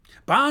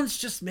bonds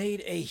just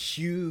made a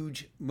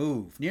huge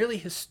move, nearly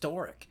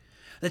historic.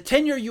 The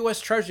 10-year US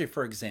Treasury,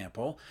 for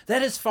example,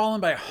 that has fallen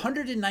by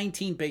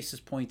 119 basis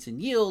points in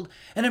yield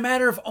in a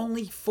matter of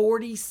only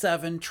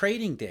 47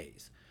 trading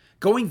days.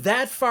 Going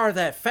that far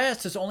that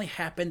fast has only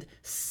happened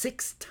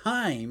 6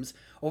 times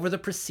over the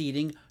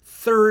preceding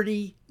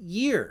 30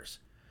 years.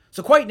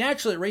 So quite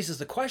naturally, it raises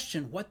the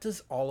question, what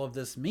does all of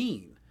this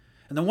mean?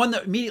 And the one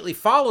that immediately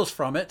follows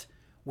from it,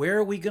 where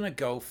are we going to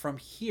go from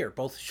here,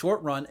 both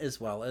short run as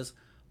well as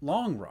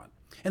long run?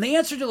 And the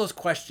answer to those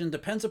questions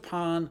depends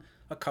upon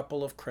a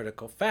couple of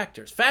critical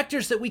factors.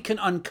 Factors that we can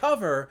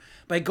uncover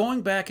by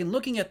going back and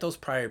looking at those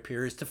prior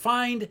periods to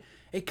find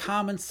a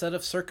common set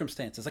of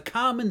circumstances, a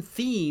common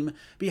theme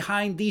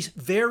behind these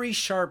very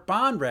sharp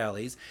bond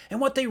rallies and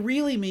what they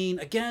really mean,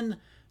 again,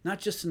 not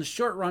just in the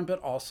short run,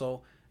 but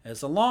also as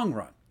the long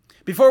run.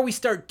 Before we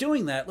start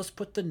doing that, let's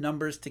put the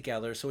numbers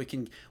together so we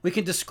can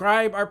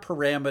describe our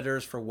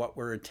parameters for what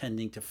we're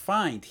intending to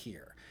find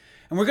here.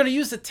 And we're going to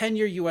use the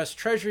 10-year US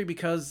Treasury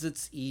because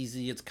it's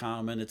easy, it's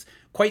common, it's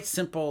quite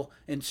simple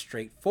and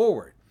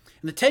straightforward.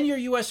 And the 10-year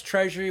US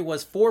Treasury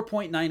was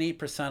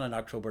 4.98% on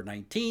October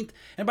 19th,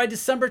 and by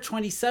December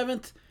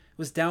 27th, it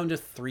was down to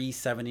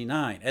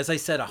 3.79. As I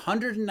said,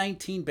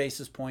 119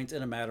 basis points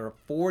in a matter of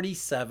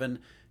 47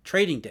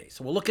 trading days.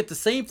 So we'll look at the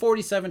same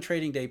 47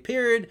 trading day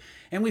period,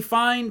 and we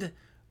find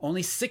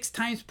only 6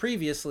 times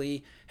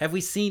previously have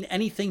we seen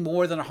anything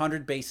more than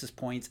 100 basis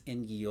points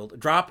in yield,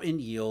 drop in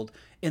yield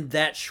in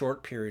that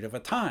short period of a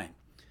time.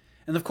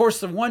 And of course,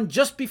 the one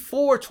just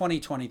before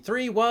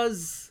 2023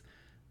 was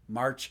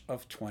March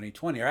of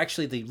 2020, or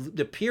actually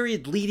the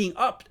period leading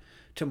up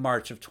to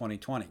March of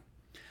 2020.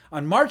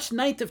 On March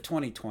 9th of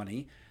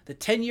 2020, the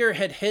 10-year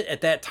had hit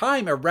at that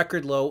time a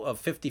record low of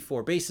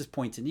 54 basis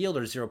points in yield,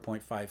 or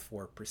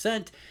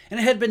 0.54%, and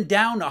it had been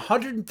down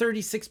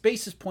 136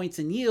 basis points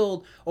in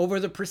yield over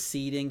the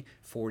preceding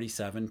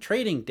 47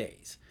 trading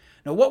days.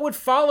 Now, what would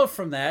follow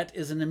from that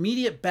is an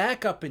immediate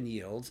backup in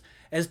yields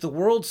as the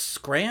world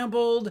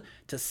scrambled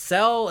to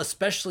sell,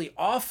 especially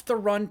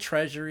off-the-run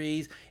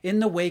treasuries, in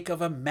the wake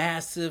of a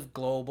massive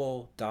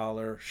global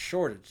dollar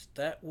shortage.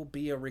 That will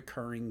be a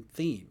recurring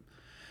theme.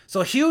 So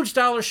a huge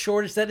dollar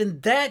shortage that in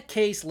that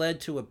case led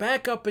to a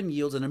backup in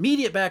yields, an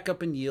immediate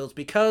backup in yields,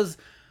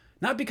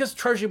 not because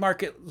treasury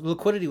market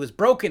liquidity was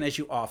broken, as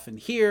you often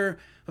hear,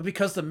 but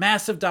because the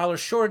massive dollar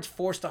shortage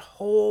forced a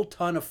whole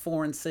ton of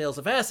foreign sales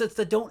of assets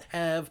that don't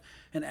have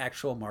an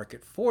actual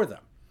market for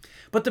them.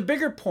 But the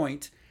bigger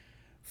point,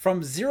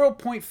 from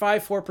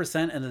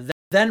 0.54% and the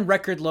then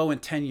record low in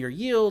 10-year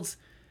yields,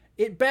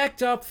 it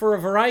backed up for a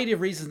variety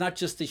of reasons, not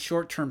just the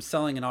short-term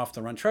selling and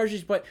off-the-run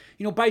treasuries, but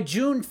by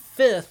June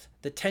 5th,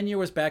 the 10-year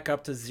was back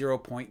up to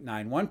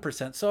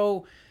 0.91%.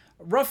 So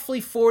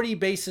roughly 40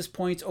 basis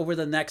points over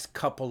the next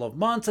couple of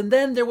months. And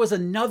then there was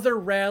another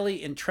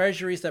rally in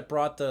treasuries that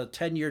brought the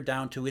 10-year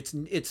down to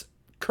its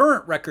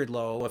current record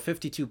low of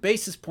 52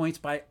 basis points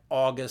by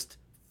August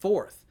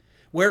 4th.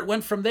 Where it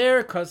went from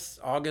there,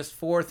 because August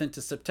 4th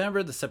into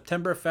September, the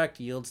September effect,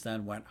 yields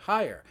then went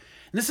higher.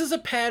 And this is a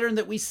pattern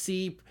that we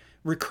see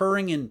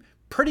recurring in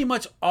pretty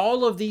much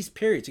all of these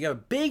periods. You got a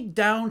big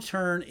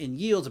downturn in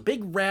yields, a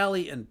big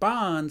rally in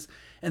bonds,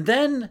 and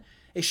then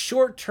a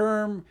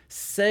short-term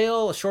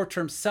sale, a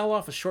short-term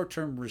sell-off, a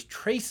short-term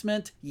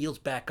retracement, yields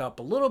back up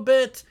a little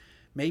bit,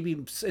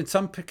 maybe in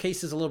some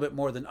cases a little bit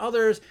more than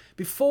others,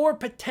 before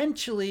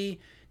potentially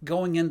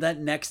going in that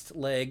next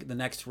leg, the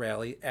next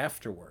rally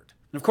afterward.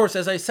 And of course,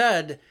 as I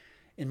said,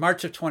 in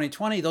March of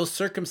 2020, those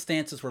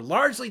circumstances were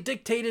largely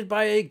dictated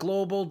by a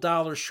global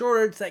dollar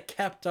shortage that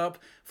kept up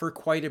for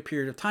quite a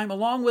period of time,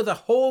 along with a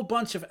whole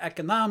bunch of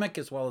economic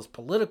as well as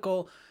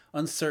political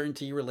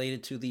uncertainty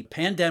related to the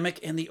pandemic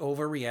and the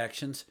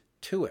overreactions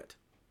to it.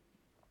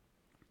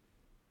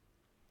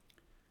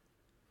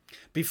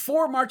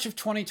 Before March of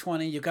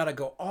 2020, you got to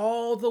go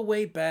all the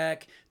way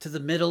back to the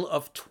middle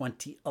of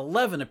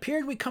 2011, a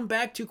period we come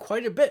back to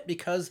quite a bit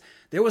because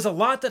there was a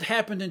lot that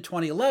happened in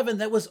 2011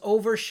 that was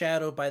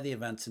overshadowed by the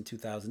events in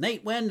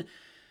 2008, when, in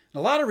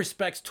a lot of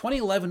respects,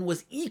 2011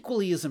 was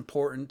equally as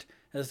important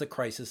as the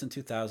crisis in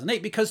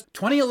 2008, because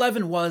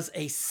 2011 was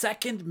a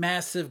second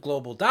massive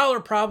global dollar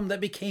problem that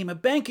became a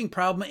banking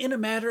problem in a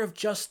matter of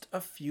just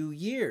a few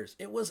years.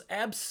 It was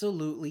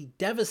absolutely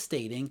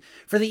devastating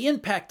for the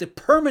impact, the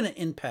permanent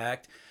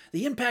impact,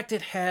 the impact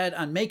it had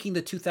on making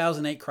the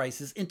 2008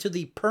 crisis into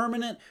the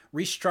permanent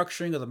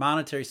restructuring of the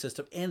monetary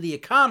system and the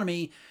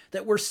economy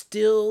that we're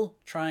still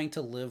trying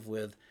to live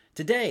with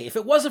today. If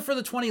it wasn't for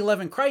the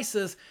 2011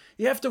 crisis,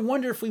 you have to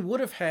wonder if we would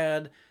have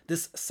had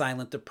this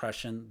silent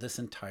depression this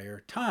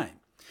entire time.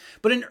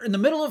 But in the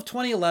middle of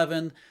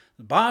 2011,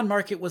 the bond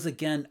market was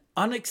again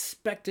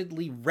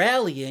unexpectedly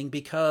rallying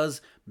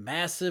because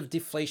massive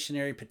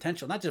deflationary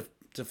potential, not just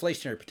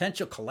deflationary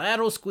potential,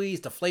 collateral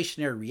squeeze,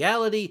 deflationary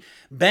reality,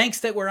 banks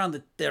that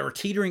were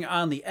teetering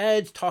on the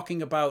edge,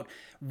 talking about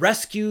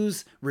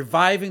rescues,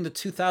 reviving the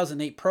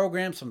 2008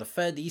 programs from the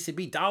Fed, the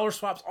ECB, dollar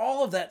swaps,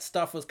 all of that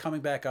stuff was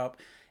coming back up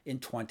in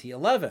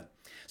 2011.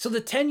 So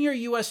the 10-year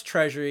US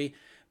Treasury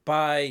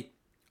by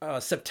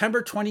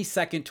September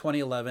 22nd,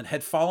 2011,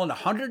 had fallen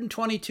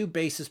 122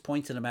 basis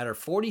points in a matter of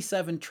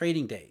 47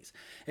 trading days.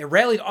 It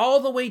rallied all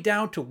the way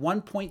down to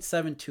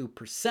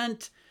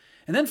 1.72%.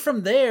 And then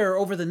from there,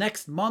 over the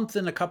next month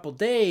and a couple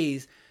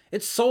days,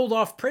 it sold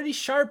off pretty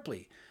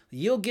sharply. The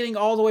yield getting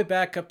all the way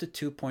back up to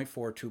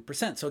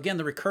 2.42%. So again,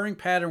 the recurring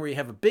pattern where you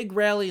have a big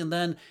rally and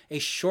then a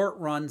short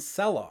run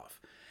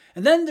sell-off.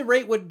 And then the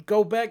rate would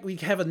go back. We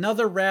have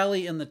another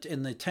rally in the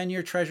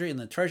 10-year treasury, in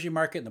the treasury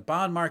market, in the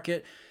bond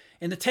market.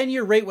 And the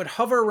 10-year rate would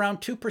hover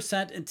around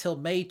 2% until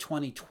May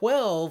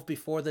 2012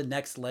 before the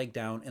next leg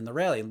down in the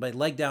rally. And by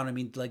leg down, I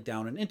mean leg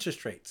down in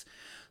interest rates.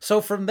 So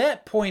from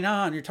that point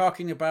on, you're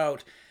talking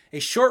about a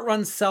short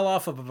run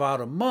sell-off of about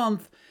a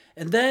month,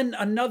 and then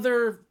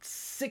another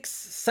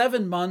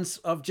 6-7 months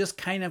of just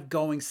kind of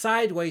going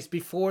sideways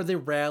before the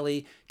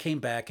rally came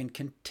back and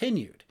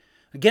continued.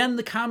 Again,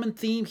 the common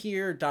theme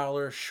here,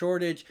 dollar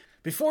shortage.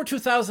 Before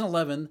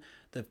 2011,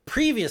 the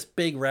previous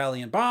big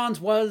rally in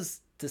bonds was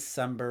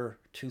December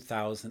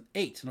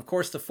 2008. And of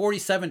course, the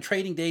 47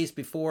 trading days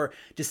before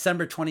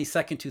December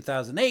 22nd,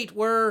 2008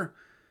 were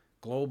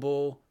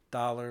global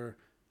dollar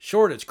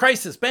shortage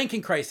crisis,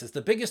 banking crisis,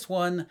 the biggest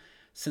one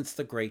since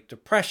the Great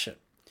Depression.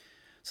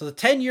 So the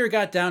 10-year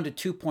got down to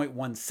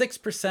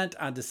 2.16%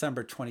 on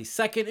December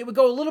 22nd. It would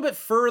go a little bit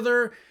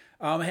further,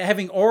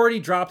 having already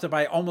dropped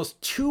by almost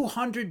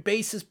 200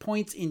 basis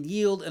points in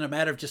yield in a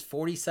matter of just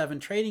 47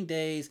 trading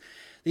days.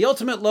 The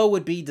ultimate low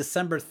would be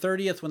December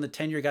 30th when the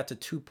 10-year got to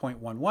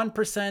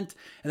 2.11%. And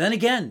then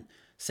again,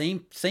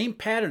 same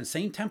pattern,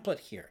 same template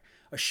here.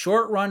 A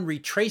short run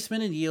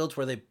retracement in yields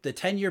where the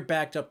 10-year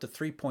backed up to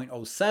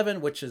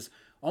 3.07, which is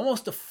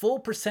almost a full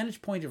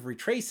percentage point of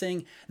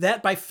retracing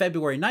that by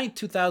February 9th,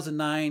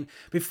 2009,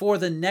 before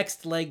the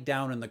next leg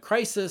down in the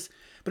crisis.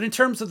 But in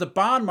terms of the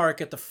bond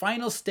market, the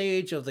final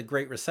stage of the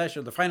Great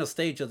Recession, the final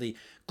stage of the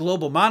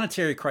global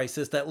monetary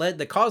crisis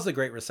that caused the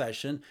Great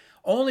Recession,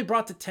 only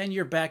brought the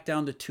 10-year back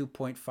down to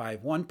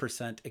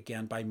 2.51%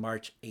 again by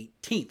March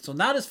 18th. So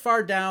not as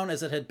far down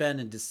as it had been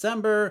in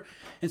December.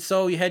 And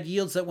so you had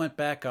yields that went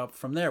back up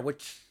from there,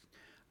 which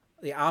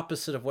the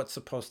opposite of what's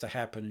supposed to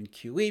happen in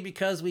QE,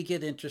 because we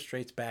get interest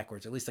rates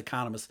backwards. At least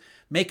economists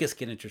make us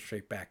get interest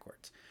rate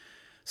backwards.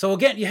 So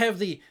again, you have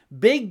the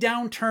big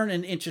downturn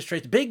in interest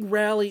rates, big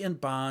rally in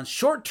bonds,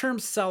 short-term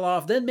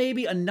sell-off, then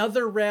maybe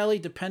another rally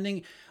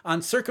depending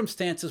on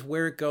circumstances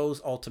where it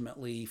goes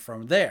ultimately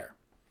from there.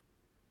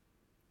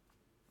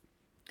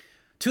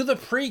 To the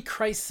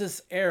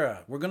pre-crisis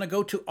era, we're going to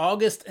go to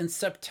August and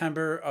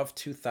September of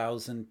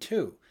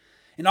 2002.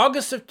 In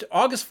August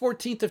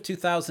 14th of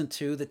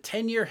 2002, the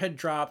 10-year had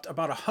dropped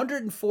about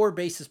 104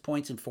 basis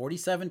points in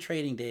 47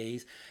 trading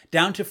days,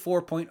 down to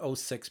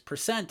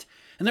 4.06%.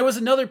 And there was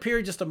another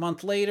period just a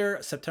month later,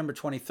 September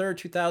 23rd,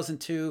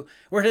 2002,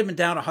 where it had been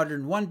down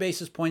 101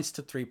 basis points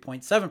to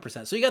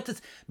 3.7%. So you got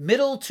this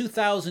middle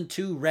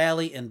 2002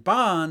 rally in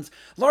bonds,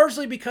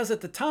 largely because at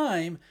the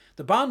time,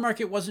 the bond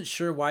market wasn't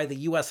sure why the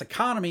U.S.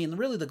 economy and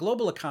really the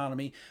global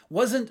economy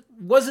wasn't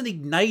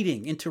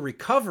igniting into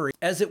recovery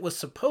as it was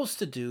supposed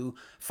to do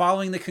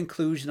following the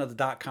conclusion of the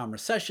dot-com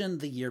recession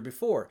the year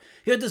before.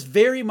 You had this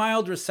very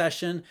mild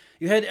recession.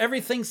 You had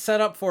everything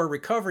set up for a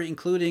recovery,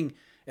 including,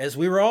 as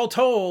we were all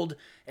told,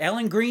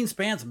 Alan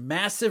Greenspan's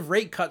massive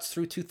rate cuts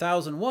through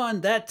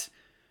 2001 that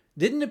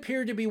didn't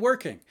appear to be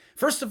working.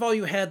 First of all,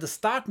 you had the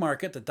stock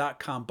market, the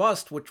dot-com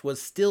bust, which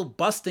was still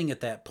busting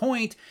at that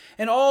point,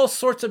 and all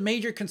sorts of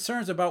major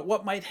concerns about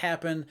what might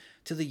happen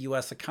to the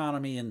U.S.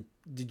 economy and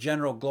the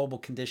general global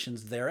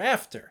conditions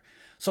thereafter.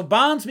 So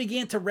bonds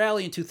began to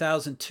rally in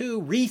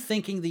 2002,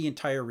 rethinking the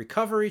entire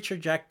recovery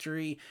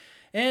trajectory.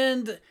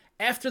 And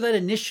after that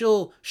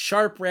initial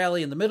sharp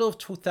rally in the middle of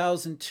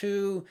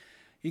 2002,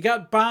 you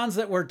got bonds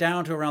that were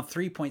down to around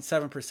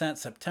 3.7%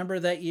 September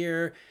that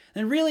year.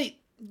 And really,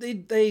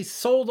 they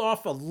sold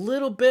off a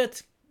little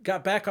bit,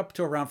 got back up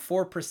to around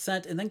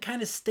 4%, and then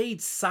kind of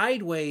stayed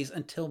sideways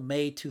until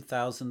May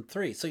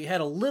 2003. So you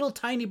had a little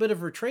tiny bit of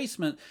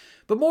retracement,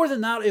 but more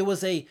than that, it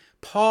was a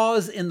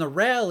pause in the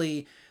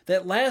rally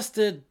that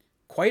lasted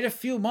quite a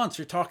few months.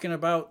 You're talking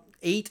about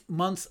 8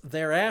 months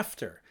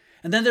thereafter.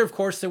 And then, of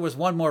course, there was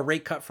one more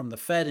rate cut from the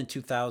Fed in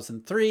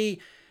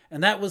 2003,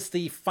 and that was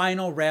the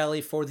final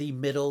rally for the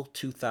middle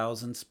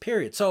 2000s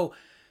period. So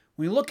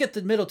when you look at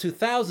the middle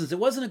 2000s, it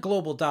wasn't a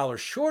global dollar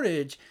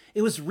shortage.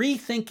 It was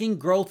rethinking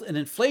growth and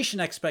inflation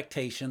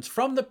expectations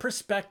from the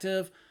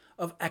perspective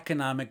of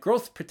economic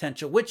growth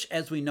potential, which,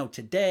 as we know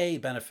today,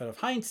 benefit of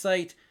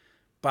hindsight,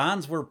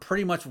 bonds were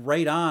pretty much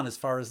right on as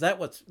far as that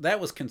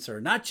was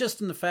concerned. Not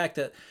just in the fact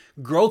that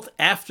growth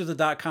after the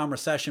dot-com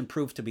recession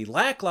proved to be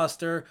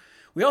lackluster,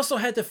 we also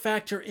had to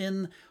factor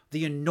in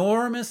the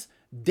enormous,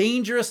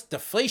 dangerous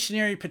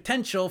deflationary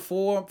potential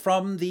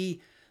from the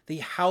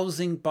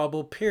housing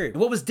bubble period.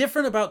 What was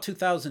different about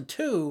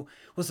 2002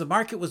 was the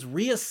market was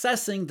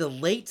reassessing the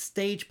late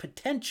stage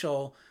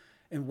potential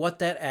and what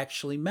that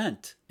actually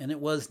meant. And it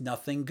was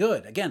nothing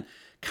good. Again,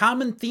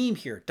 common theme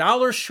here,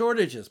 dollar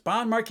shortages,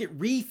 bond market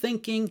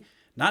rethinking,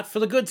 not for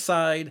the good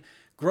side,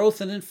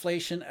 growth and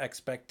inflation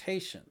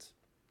expectations.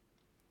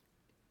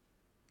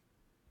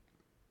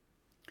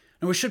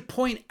 And we should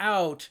point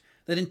out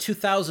that in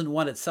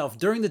 2001 itself,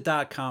 during the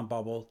dot-com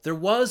bubble, there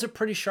was a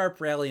pretty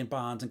sharp rally in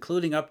bonds,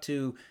 including up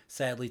to,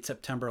 sadly,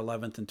 September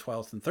 11th and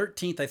 12th and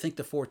 13th, I think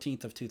the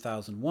 14th of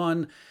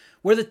 2001,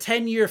 where the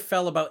 10-year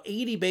fell about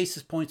 80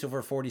 basis points over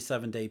a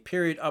 47-day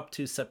period up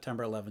to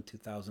September 11,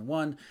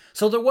 2001.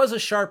 So there was a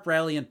sharp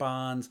rally in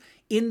bonds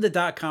in the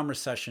dot-com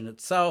recession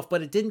itself,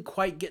 but it didn't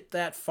quite get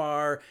that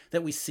far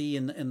that we see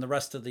in the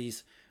rest of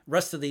these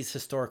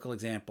historical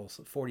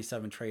examples,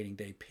 47 trading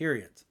day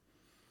periods.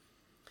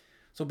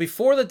 So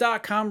before the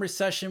dot-com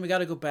recession, we got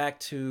to go back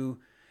to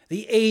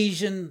the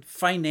Asian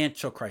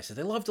financial crisis.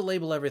 They love to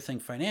label everything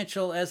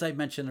financial. As I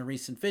mentioned in a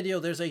recent video,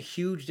 there's a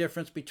huge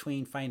difference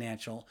between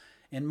financial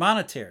and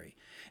monetary.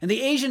 And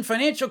the Asian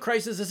financial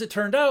crisis, as it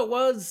turned out,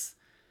 was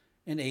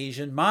an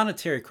Asian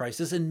monetary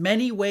crisis. In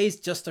many ways,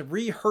 just a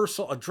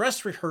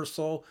dress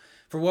rehearsal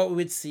for what we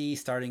would see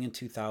starting in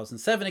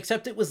 2007,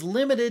 except it was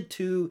limited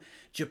to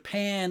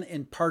Japan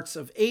and parts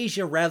of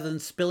Asia rather than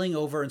spilling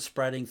over and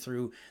spreading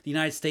through the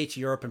United States,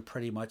 Europe, and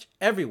pretty much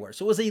everywhere.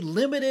 So it was a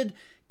limited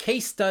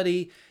case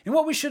study in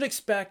what we should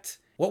expect,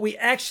 what we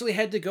actually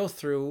had to go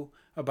through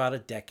about a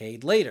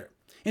decade later.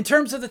 In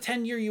terms of the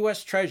 10-year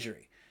U.S.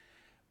 Treasury,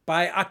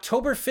 by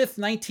October 5th,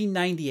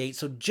 1998,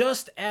 so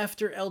just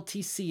after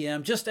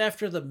LTCM, just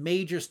after the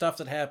major stuff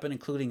that happened,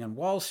 including on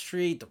Wall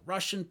Street, the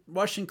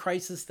Russian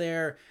crisis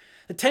there,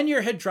 the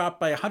 10-year had dropped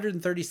by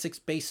 136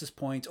 basis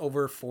points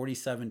over a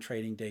 47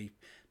 trading day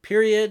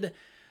period.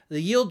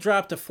 The yield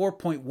dropped to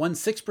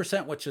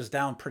 4.16%, which is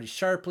down pretty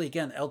sharply.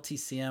 Again,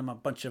 LTCM, a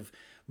bunch of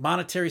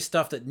monetary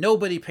stuff that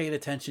nobody paid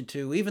attention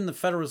to. Even the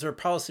Federal Reserve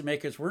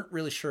policymakers weren't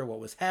really sure what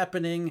was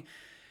happening.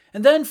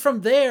 And then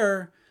from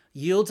there,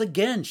 yields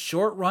again,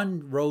 short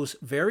run, rose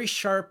very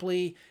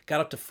sharply,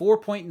 got up to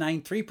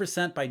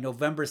 4.93% by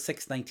November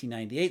 6,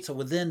 1998. So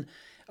within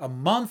a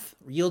month,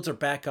 yields are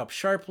back up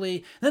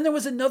sharply. Then there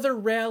was another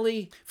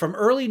rally from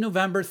early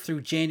November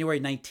through January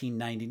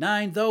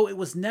 1999, though it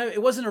wasn't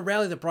a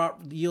rally that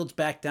brought yields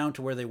back down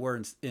to where they were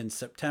in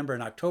September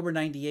and October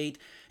 98.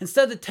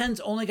 Instead, the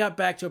 10s only got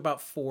back to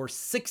about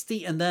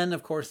 460, and then,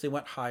 of course, they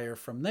went higher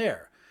from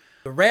there.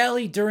 The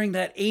rally during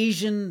that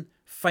Asian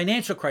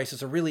financial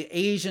crisis, or really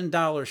Asian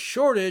dollar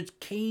shortage,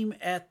 came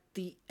at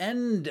the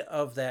end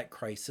of that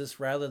crisis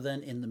rather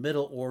than in the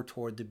middle or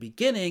toward the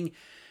beginning.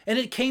 And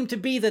it came to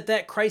be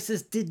that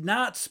crisis did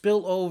not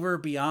spill over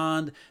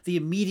beyond the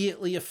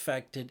immediately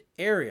affected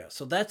area.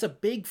 So that's a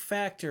big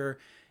factor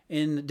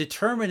in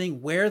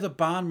determining where the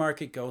bond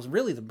market goes,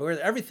 really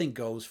where everything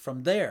goes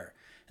from there.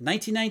 In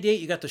 1998,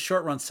 you got the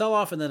short run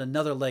sell-off and then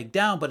another leg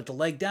down, but the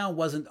leg down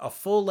wasn't a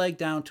full leg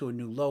down to a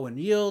new low in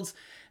yields.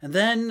 And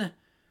then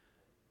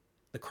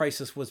we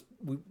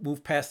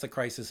moved past the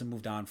crisis and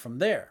moved on from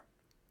there.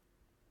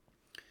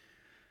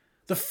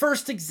 The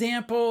first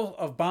example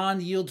of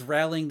bond yields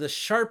rallying this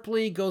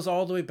sharply goes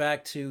all the way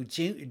back to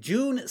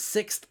June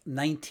 6th,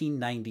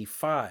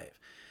 1995.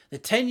 The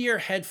 10-year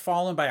had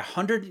fallen by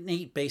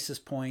 108 basis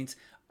points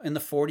in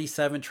the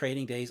 47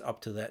 trading days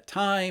up to that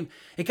time.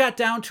 It got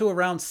down to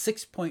around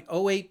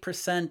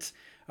 6.08%,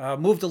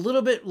 moved a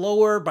little bit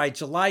lower by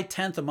July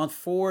 10th, a month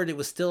forward. It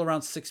was still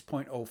around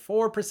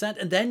 6.04%.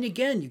 And then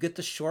again, you get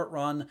the short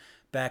run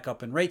back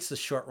up in rates, the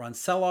short run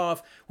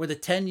sell-off, where the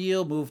 10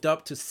 yield moved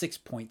up to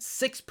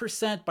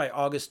 6.6% by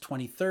August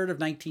 23rd of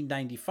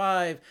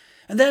 1995.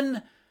 And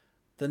then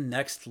the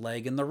next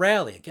leg in the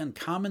rally. Again,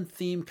 common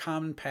theme,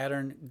 common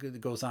pattern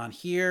goes on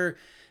here,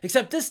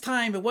 except this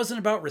time it wasn't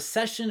about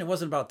recession, it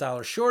wasn't about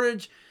dollar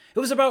shortage. It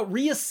was about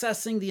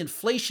reassessing the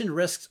inflation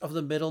risks of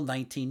the middle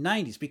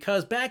 1990s,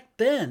 because back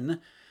then,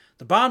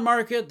 the bond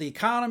market, the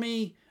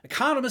economy,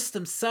 economists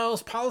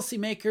themselves,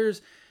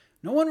 policymakers,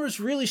 no one was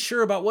really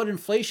sure about what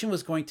inflation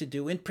was going to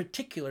do in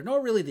particular,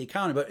 nor really the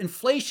economy, but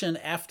inflation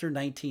after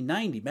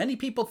 1990. Many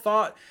people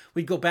thought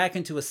we'd go back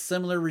into a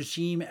similar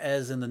regime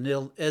as in the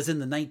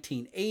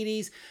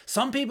 1980s.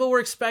 Some people were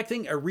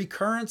expecting a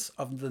recurrence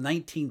of the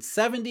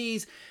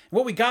 1970s.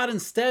 What we got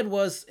instead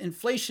was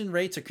inflation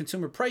rates or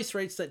consumer price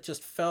rates that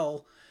just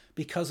fell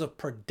because of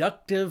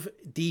productive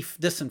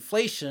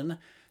disinflation,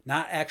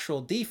 not actual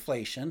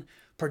deflation.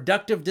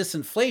 Productive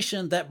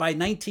disinflation that by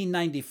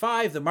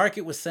 1995, the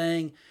market was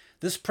saying,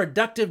 this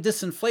productive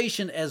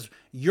disinflation, as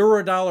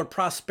Eurodollar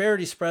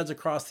prosperity spreads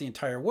across the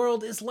entire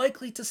world, is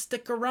likely to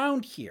stick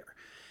around here.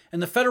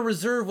 And the Federal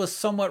Reserve was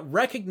somewhat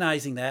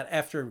recognizing that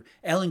after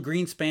Alan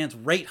Greenspan's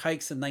rate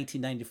hikes in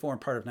 1994 and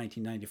part of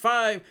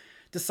 1995,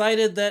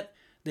 decided that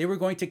they were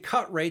going to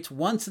cut rates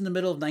once in the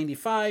middle of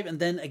 95 and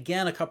then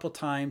again a couple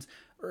times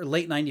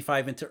late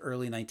 95 into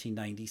early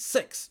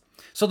 1996.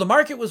 So the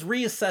market was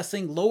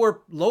reassessing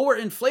lower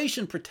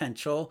inflation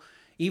potential,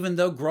 even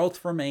though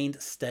growth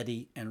remained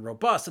steady and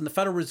robust. And the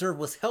Federal Reserve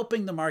was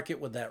helping the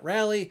market with that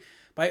rally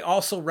by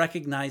also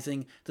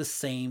recognizing the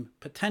same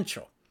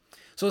potential.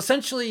 So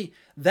essentially,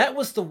 that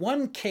was the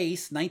one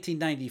case,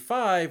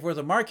 1995, where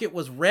the market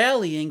was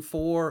rallying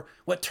for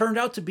what turned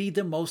out to be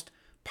the most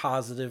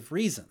positive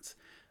reasons.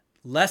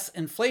 Less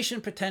inflation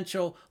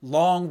potential,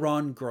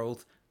 long-run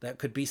growth that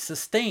could be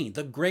sustained,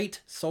 the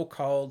great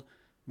so-called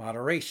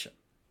moderation.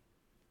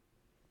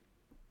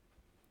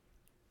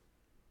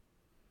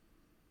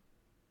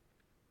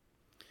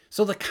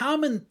 So the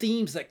common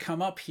themes that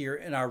come up here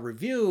in our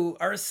review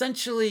are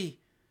essentially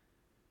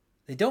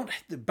the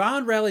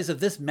bond rallies of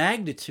this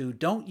magnitude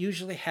don't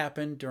usually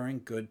happen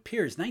during good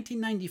periods.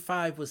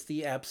 1995 was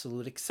the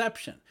absolute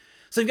exception.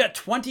 So you've got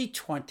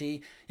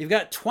 2020, you've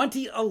got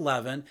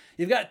 2011,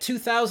 you've got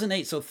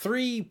 2008. So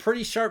three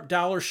pretty sharp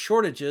dollar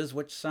shortages,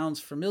 which sounds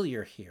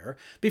familiar here.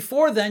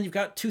 Before then, you've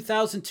got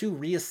 2002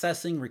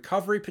 reassessing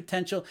recovery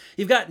potential.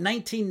 You've got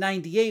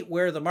 1998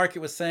 where the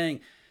market was saying,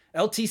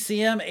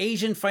 LTCM,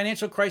 Asian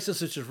financial crisis,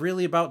 which is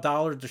really about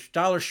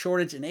dollar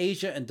shortage in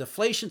Asia and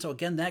deflation. So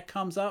again, that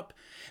comes up.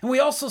 And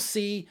we also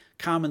see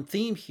common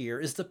theme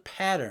here is the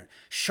pattern.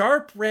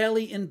 Sharp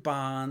rally in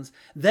bonds,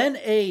 then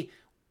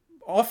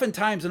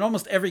oftentimes in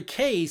almost every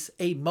case,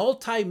 a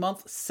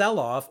multi-month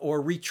sell-off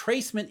or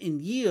retracement in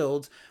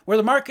yields where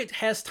the market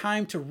has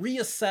time to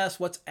reassess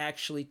what's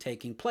actually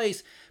taking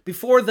place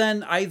before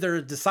then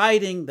either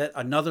deciding that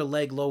another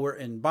leg lower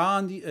in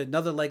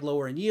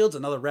yields,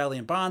 another rally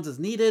in bonds is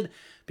needed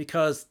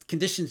because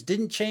conditions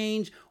didn't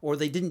change or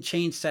they didn't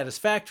change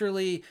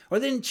satisfactorily or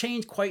they didn't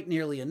change quite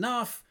nearly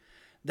enough.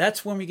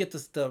 That's when we get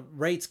the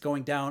rates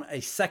going down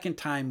a second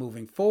time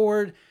moving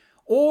forward.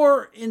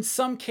 Or in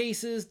some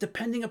cases,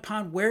 depending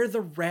upon where the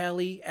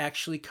rally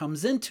actually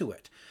comes into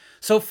it.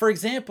 So for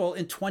example,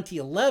 in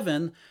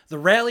 2011, the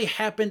rally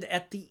happened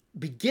at the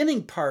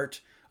beginning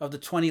part of the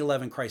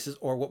 2011 crisis,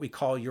 or what we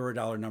call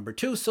Eurodollar number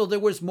 2. So there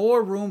was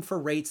more room for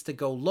rates to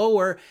go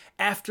lower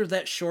after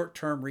that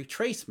short-term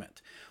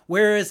retracement.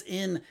 Whereas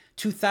in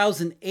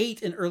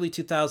 2008 and early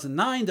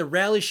 2009, the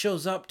rally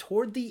shows up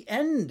toward the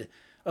end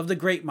of the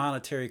great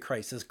monetary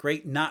crisis,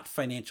 great not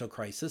financial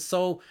crisis.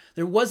 So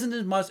there wasn't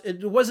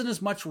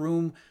as much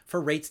room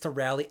for rates to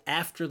rally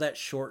after that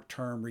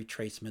short-term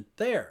retracement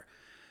there.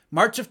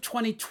 March of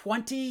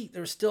 2020,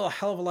 there's still a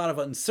hell of a lot of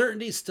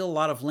uncertainty, still a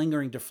lot of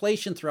lingering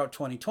deflation throughout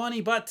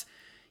 2020, but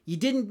you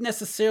didn't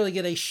necessarily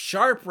get a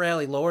sharp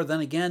rally lower. Then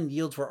again,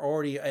 yields were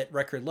already at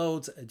record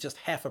lows, just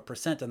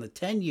 0.5% on the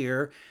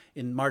 10-year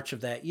in March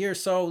of that year.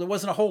 So there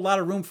wasn't a whole lot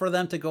of room for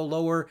them to go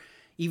lower,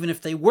 even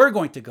if they were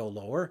going to go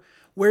lower.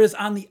 Whereas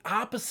on the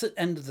opposite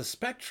end of the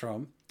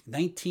spectrum,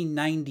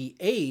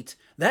 1998,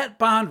 that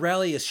bond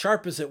rally, as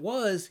sharp as it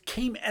was,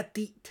 came at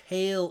the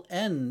tail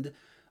end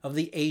of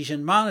the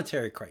Asian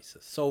monetary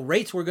crisis. So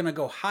rates were going to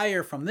go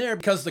higher from there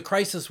because the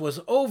crisis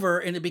was over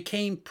and it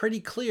became pretty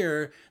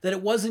clear that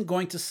it wasn't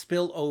going to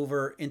spill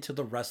over into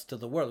the rest of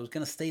the world. It was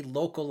going to stay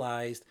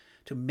localized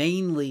to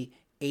mainly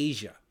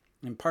Asia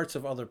and parts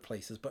of other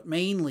places, but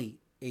mainly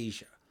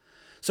Asia.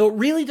 So it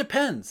really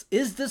depends.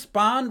 Is this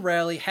bond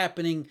rally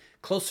happening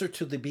closer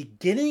to the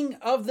beginning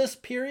of this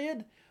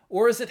period,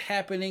 or is it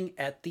happening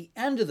at the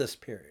end of this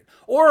period?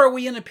 Or are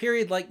we in a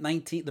period like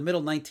the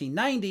middle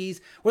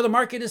 1990s where the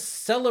market is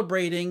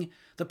celebrating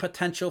the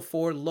potential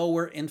for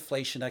lower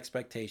inflation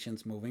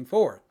expectations moving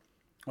forward?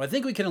 Well, I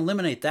think we can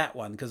eliminate that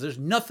one because there's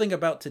nothing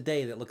about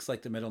today that looks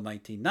like the middle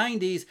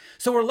 1990s.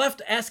 So we're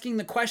left asking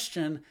the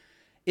question,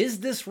 is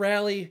this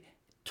rally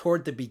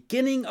toward the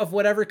beginning of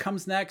whatever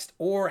comes next,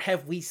 or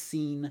have we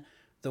seen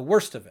the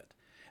worst of it?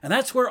 And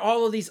that's where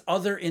all of these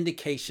other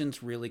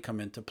indications really come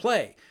into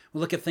play. We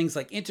look at things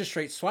like interest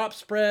rate swap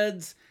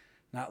spreads,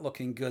 not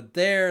looking good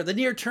there. The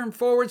near-term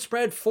forward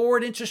spread,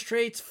 forward interest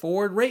rates,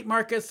 forward rate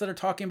markets that are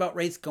talking about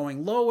rates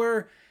going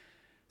lower,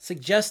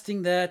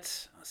 suggesting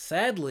that,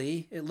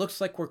 sadly, it looks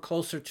like we're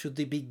closer to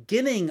the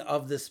beginning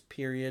of this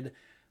period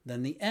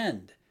than the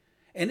end.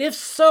 And if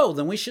so,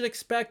 then we should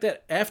expect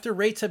that after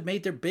rates have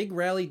made their big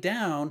rally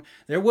down,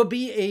 there will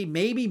be a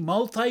maybe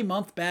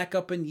multi-month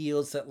backup in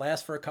yields that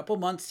last for a couple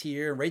months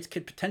here. Rates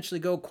could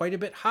potentially go quite a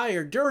bit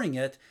higher during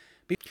it.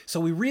 So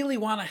we really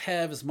want to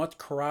have as much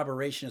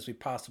corroboration as we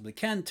possibly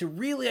can to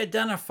really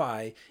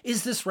identify,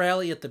 is this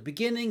rally at the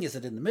beginning, is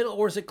it in the middle,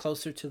 or is it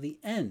closer to the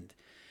end?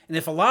 And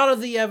if a lot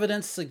of the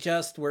evidence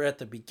suggests we're at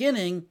the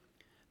beginning,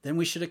 then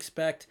we should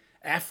expect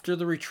after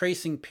the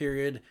retracing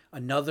period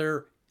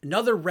another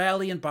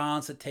rally in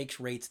bonds that takes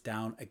rates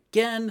down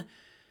again.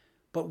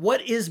 But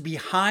what is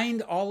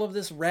behind all of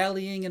this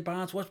rallying in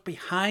bonds? What's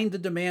behind the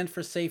demand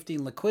for safety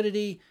and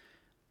liquidity?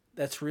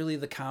 That's really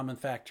the common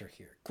factor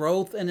here.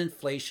 Growth and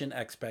inflation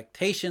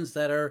expectations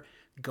that are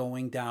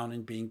going down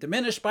and being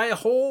diminished by a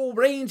whole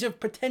range of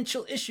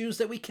potential issues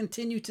that we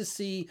continue to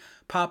see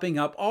popping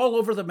up all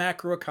over the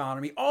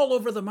macroeconomy, all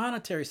over the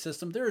monetary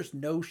system. There is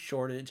no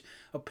shortage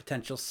of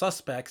potential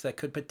suspects that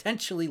could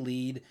potentially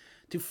lead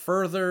to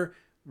further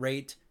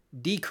rate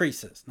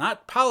decreases,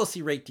 not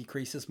policy rate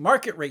decreases,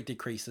 market rate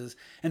decreases,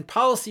 and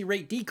policy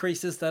rate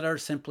decreases that are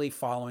simply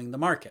following the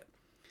market.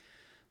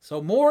 So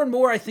more and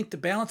more, I think the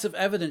balance of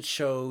evidence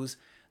shows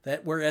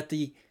that we're at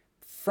the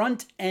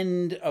front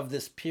end of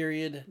this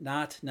period,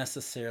 not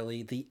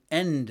necessarily the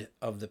end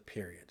of the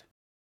period.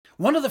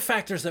 One of the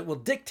factors that will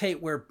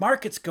dictate where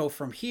markets go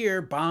from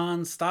here,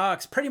 bonds,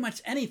 stocks, pretty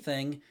much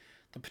anything,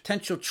 the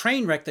potential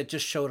train wreck that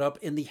just showed up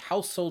in the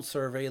household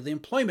survey of the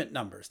employment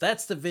numbers.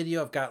 That's the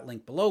video I've got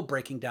linked below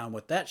breaking down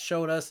what that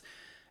showed us.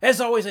 As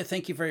always, I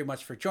thank you very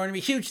much for joining me.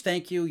 Huge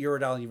thank you,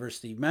 Eurodollar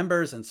University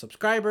members and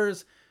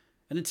subscribers.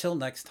 And until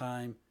next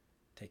time,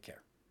 take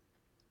care.